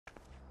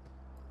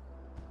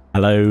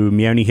Hello,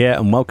 Meoni here,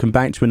 and welcome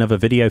back to another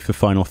video for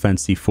Final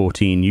Fantasy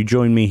XIV. You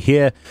join me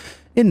here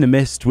in the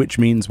mist, which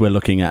means we're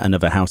looking at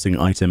another housing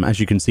item. As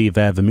you can see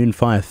there, the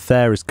Moonfire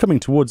Fair is coming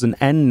towards an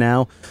end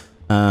now.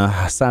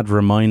 A sad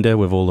reminder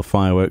with all the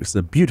fireworks.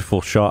 A beautiful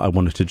shot. I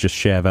wanted to just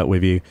share that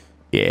with you.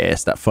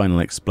 Yes, that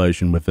final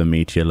explosion with the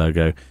meteor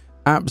logo.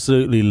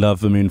 Absolutely love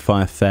the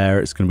Moonfire Fair.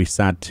 It's going to be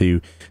sad to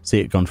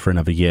see it gone for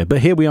another year. But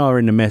here we are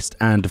in the mist,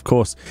 and of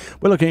course,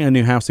 we're looking at a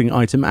new housing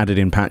item added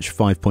in patch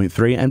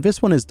 5.3, and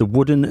this one is the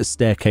wooden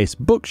staircase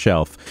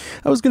bookshelf.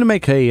 I was going to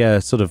make a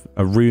sort of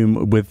a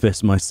room with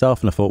this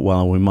myself, and I thought,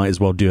 well, we might as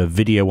well do a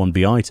video on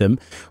the item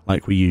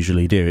like we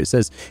usually do. It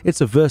says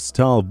it's a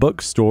versatile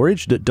book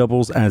storage that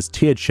doubles as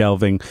tiered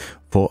shelving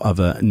for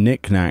other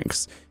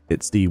knickknacks.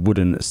 It's the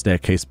wooden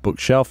staircase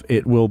bookshelf.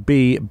 It will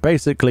be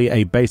basically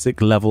a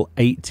basic level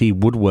 80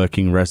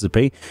 woodworking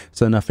recipe,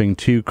 so nothing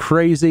too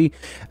crazy,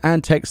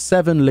 and takes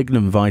 7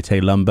 lignum vitae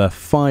lumber,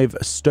 5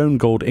 stone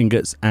gold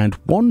ingots, and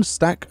 1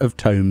 stack of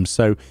tomes.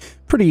 So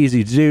pretty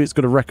easy to do. It's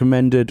got a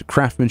recommended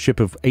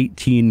craftsmanship of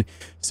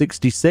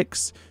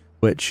 1866,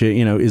 which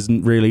you know,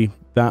 isn't really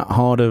that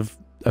hard of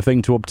a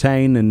thing to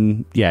obtain,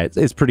 and yeah,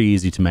 it's pretty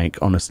easy to make,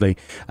 honestly.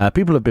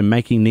 People have been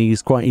making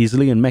these quite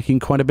easily and making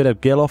quite a bit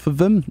of gil off of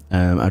them.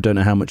 I don't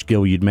know how much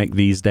gil you'd make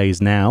these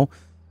days now.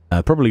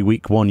 Probably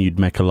week 1 you'd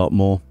make a lot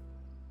more.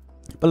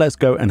 But let's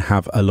go and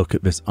have a look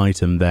at this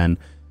item then.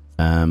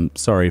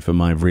 Sorry for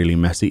my really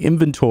messy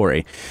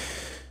inventory.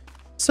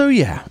 So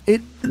yeah,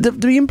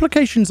 the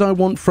implications I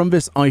want from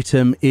this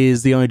item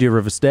is the idea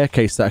of a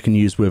staircase that I can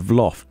use with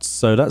lofts.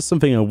 So that's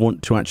something I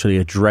want to actually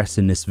address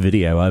in this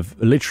video.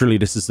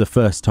 This is the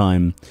first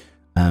time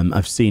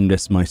I've seen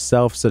this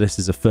myself, so this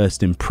is a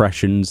first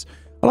impressions.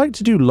 I like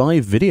to do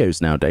live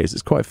videos nowadays.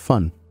 It's quite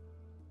fun.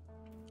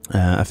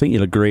 I think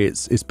you'll agree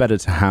it's better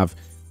to have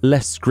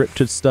less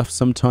scripted stuff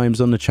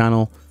sometimes on the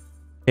channel.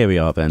 Here we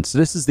are then. So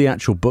this is the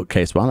actual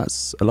bookcase. Wow,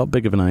 that's a lot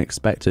bigger than I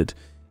expected.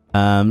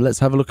 Let's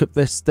have a look at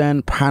this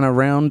then, pan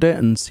around it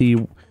and see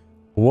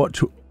what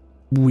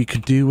we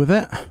could do with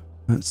it.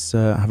 Let's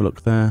have a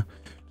look there.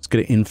 Let's get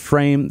it in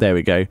frame. There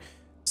we go.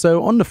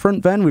 So on the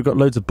front then, we've got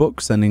loads of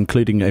books, and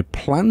including a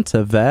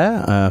planter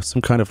there,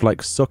 some kind of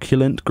like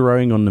succulent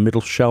growing on the middle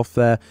shelf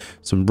there,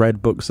 some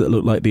red books that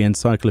look like the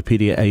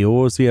Encyclopedia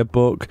Eorzea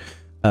book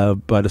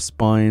by the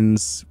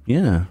spines.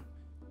 Yeah.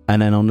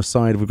 And then on the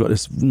side, we've got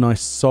this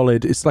nice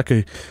solid, it's like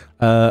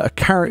a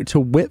character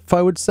width,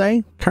 I would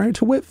say.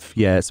 Character width?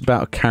 Yeah, it's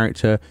about a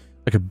character,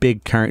 like a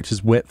big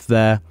character's width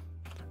there.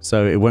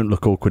 So it won't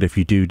look awkward if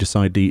you do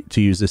decide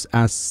to use this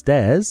as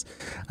stairs.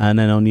 And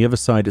then on the other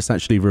side, it's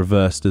actually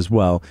reversed as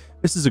well.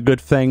 This is a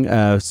good thing.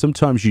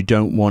 Sometimes you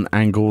don't want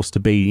angles to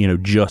be, you know,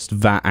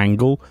 just that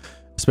angle.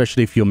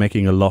 Especially if you're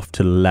making a loft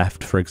to the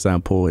left, for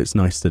example. It's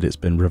nice that it's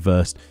been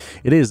reversed.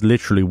 It is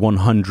literally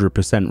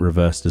 100%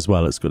 reversed as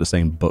well. It's got the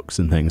same books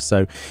and things.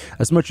 So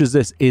as much as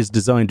this is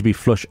designed to be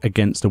flush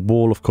against a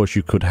wall, of course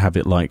you could have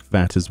it like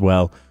that as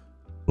well.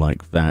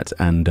 Like that.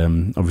 And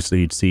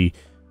obviously you'd see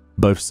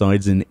both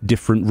sides in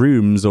different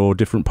rooms or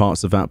different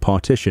parts of that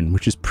partition,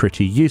 which is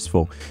pretty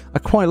useful. I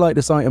quite like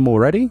this item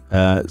already.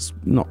 It's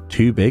not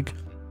too big.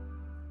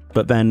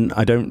 But then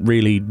I don't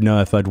really know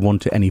if I'd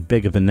want it any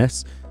bigger than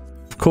this.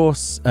 Of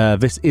course,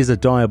 this is a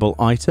dyeable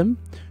item,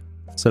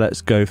 so let's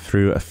go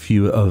through a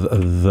few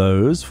of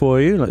those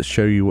for you. Let's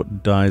show you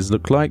what dyes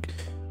look like.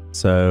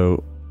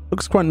 So,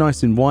 looks quite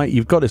nice in white.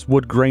 You've got this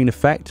wood grain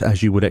effect,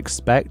 as you would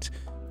expect.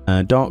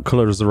 Dark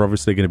colours are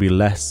obviously going to be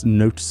less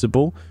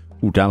noticeable.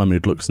 Ooh,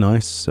 Dalamud looks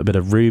nice. A bit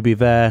of ruby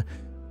there.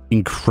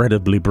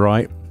 Incredibly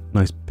bright.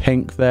 Nice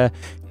pink there.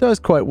 It does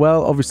quite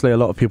well. Obviously, a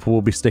lot of people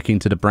will be sticking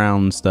to the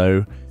browns,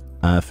 though,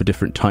 for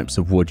different types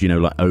of wood, you know,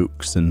 like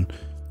oaks and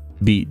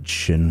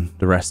beech and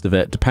the rest of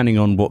it, depending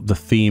on what the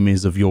theme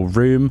is of your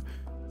room.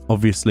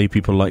 Obviously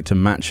people like to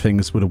match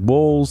things with the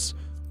walls,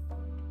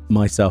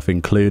 myself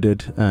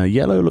included.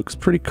 Yellow looks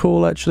pretty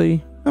cool,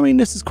 actually. I mean,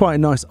 this is quite a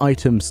nice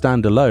item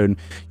standalone.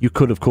 You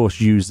could of course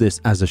use this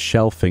as a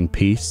shelving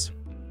piece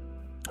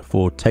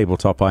for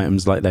tabletop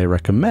items like they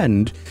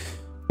recommend.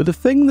 But the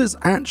thing that's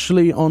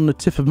actually on the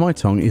tip of my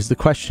tongue is the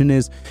question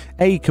is,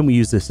 A, can we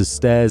use this as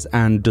stairs,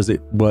 and does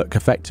it work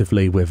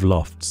effectively with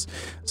lofts?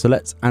 So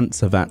let's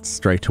answer that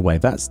straight away.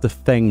 That's the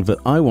thing that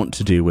I want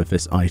to do with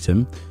this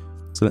item.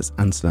 So let's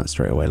answer that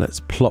straight away.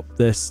 Let's plop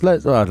this.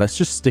 Let's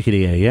just stick it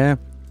here, yeah?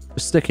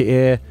 Just stick it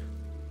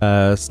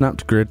here. Snap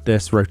to grid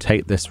this,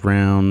 rotate this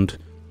round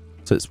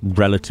so it's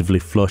relatively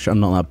flush. I'm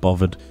not that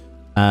bothered.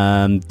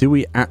 Do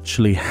we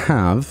actually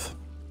have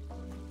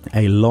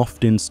a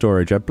loft in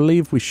storage? I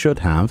believe we should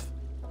have.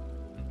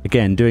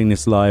 Again, doing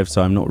this live,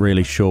 so I'm not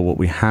really sure what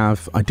we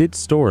have. I did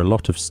store a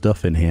lot of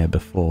stuff in here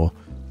before.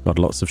 Got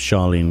lots of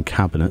Charlene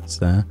cabinets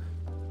there.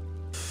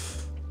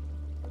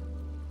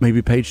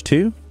 Maybe page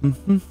 2?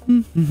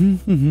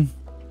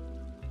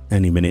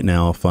 Any minute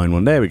now I'll find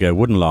one. There we go,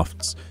 wooden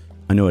lofts.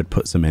 I knew I'd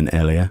put some in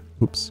earlier.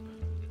 Oops.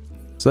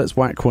 So let's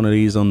whack one of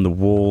these on the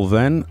wall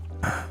then.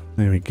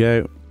 There we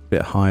go. A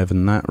bit higher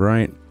than that,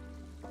 right?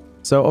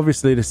 So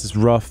obviously this is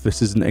rough.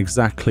 This isn't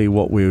exactly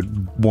what we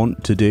would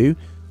want to do.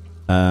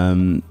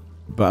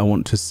 but I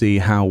want to see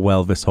how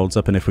well this holds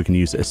up and if we can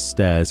use it as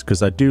stairs,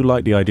 because I do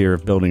like the idea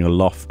of building a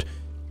loft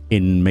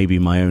in maybe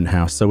my own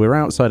house. So we're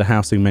outside a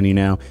housing menu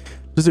now.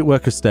 Does it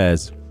work as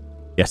stairs?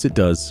 Yes, it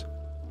does.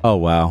 Oh,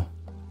 wow.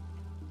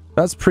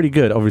 That's pretty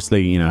good.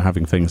 Obviously, you know,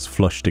 having things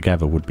flush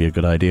together would be a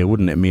good idea,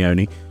 wouldn't it,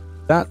 Meoni?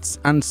 That's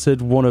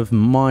answered one of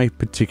my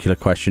particular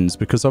questions,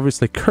 because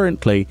obviously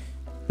currently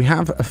we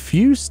have a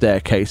few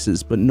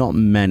staircases, but not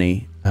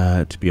many,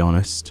 to be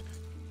honest.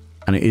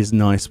 And it is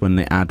nice when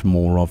they add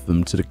more of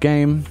them to the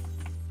game.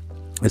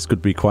 This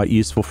could be quite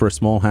useful for a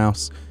small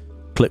house.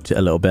 Clipped it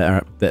a little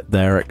bit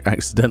there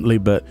accidentally,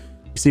 but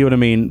you see what I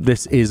mean?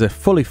 This is a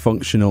fully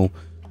functional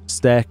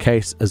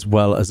staircase as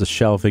well as a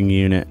shelving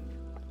unit.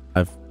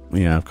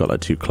 I've got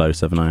that too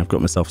close, haven't I? I've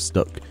got myself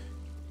stuck.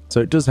 So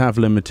it does have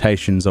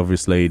limitations,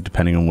 obviously,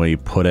 depending on where you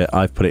put it.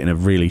 I've put it in a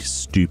really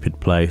stupid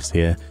place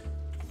here.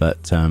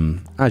 But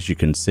as you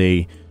can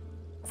see,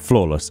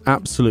 flawless.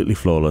 Absolutely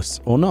flawless.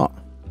 Or not.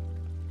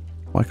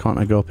 Why can't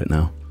I go up it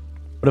now?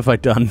 What have I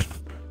done?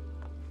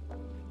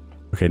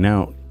 Okay,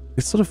 now,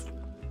 it's sort of...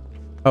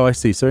 Oh, I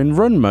see. So in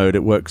run mode,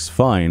 it works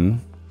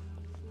fine.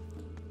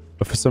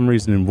 But for some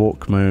reason in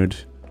walk mode,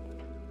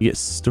 you get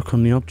stuck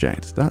on the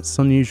object. That's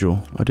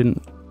unusual. I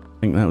didn't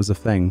think that was a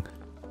thing.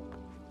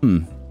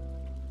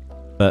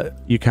 But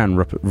you can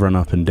run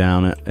up and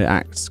down. It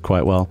acts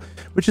quite well,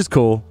 which is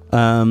cool.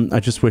 I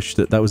just wish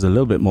that was a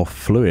little bit more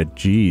fluid.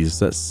 Jeez,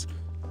 that's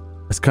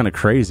kind of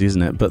crazy,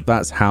 isn't it? But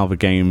that's how the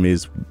game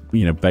is,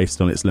 you know,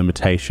 based on its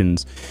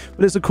limitations.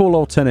 But it's a cool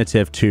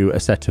alternative to a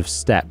set of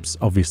steps,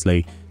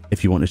 obviously,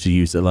 if you wanted to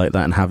use it like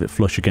that and have it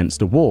flush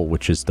against a wall,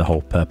 which is the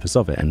whole purpose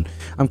of it. And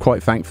I'm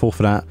quite thankful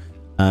for that.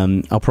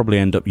 I'll probably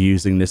end up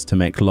using this to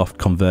make loft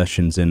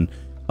conversions in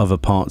other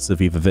parts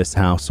of either this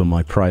house or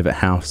my private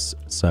house,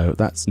 so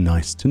that's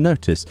nice to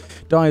notice.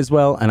 Die as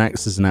well and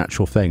acts as an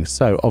actual thing.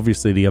 So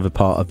obviously the other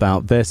part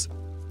about this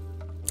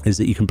is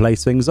that you can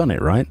place things on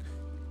it, right?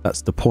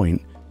 That's the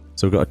point.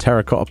 So we've got a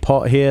terracotta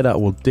pot here that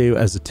will do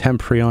as a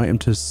temporary item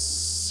to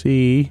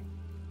see.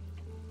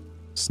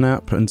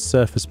 Snap and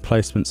surface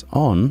placements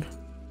on.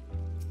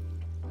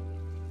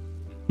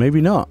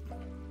 Maybe not.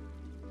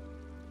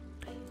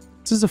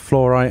 This is a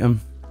floor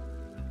item.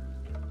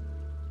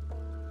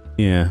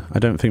 Yeah, I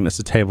don't think that's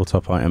a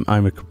tabletop item.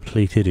 I'm a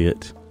complete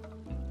idiot.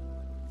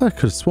 I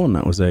could have sworn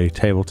that was a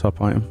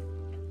tabletop item.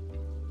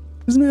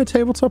 Isn't it a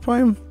tabletop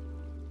item?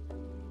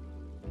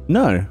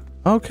 No.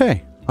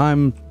 Okay.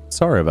 I'm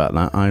sorry about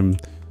that. I'm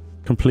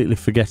completely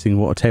forgetting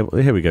what a table...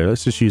 Here we go.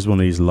 Let's just use one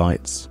of these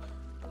lights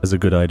as a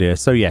good idea.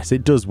 So yes,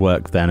 it does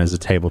work then as a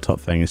tabletop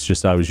thing. It's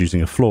just I was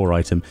using a floor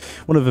item.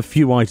 One of the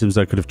few items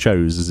I could have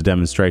chose as a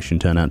demonstration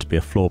turned out to be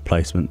a floor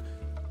placement.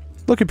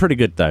 Looking pretty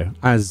good though,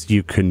 as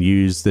you can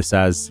use this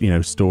as, you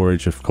know,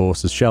 storage, of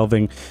course, as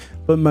shelving,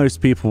 but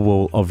most people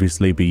will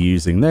obviously be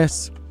using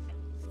this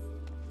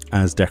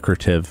as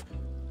decorative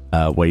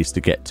ways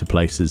to get to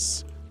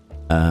places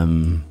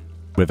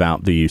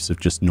without the use of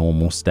just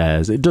normal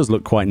stairs. It does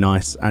look quite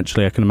nice,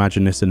 actually. I can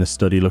imagine this in a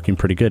study looking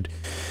pretty good.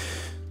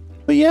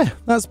 But yeah,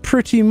 that's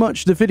pretty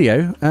much the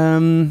video.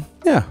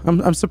 Yeah,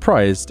 I'm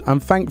surprised. I'm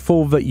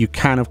thankful that you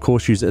can, of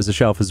course, use it as a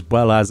shelf as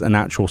well as an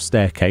actual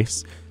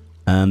staircase.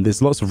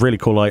 There's lots of really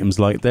cool items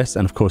like this,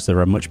 and of course there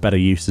are much better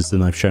uses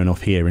than I've shown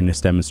off here in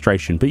this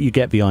demonstration, but you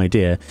get the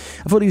idea.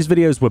 I thought these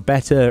videos were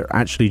better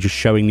actually just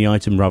showing the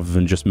item rather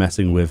than just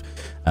messing with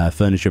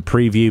furniture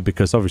preview,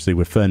 because obviously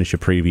with furniture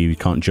preview you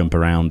can't jump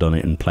around on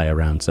it and play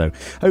around. So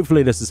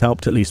hopefully this has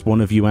helped at least one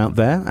of you out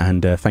there,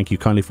 and thank you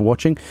kindly for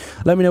watching.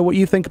 Let me know what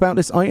you think about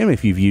this item,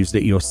 if you've used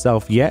it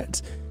yourself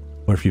yet,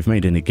 or if you've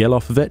made any gil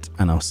off of it,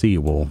 and I'll see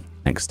you all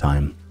next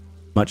time.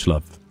 Much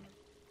love.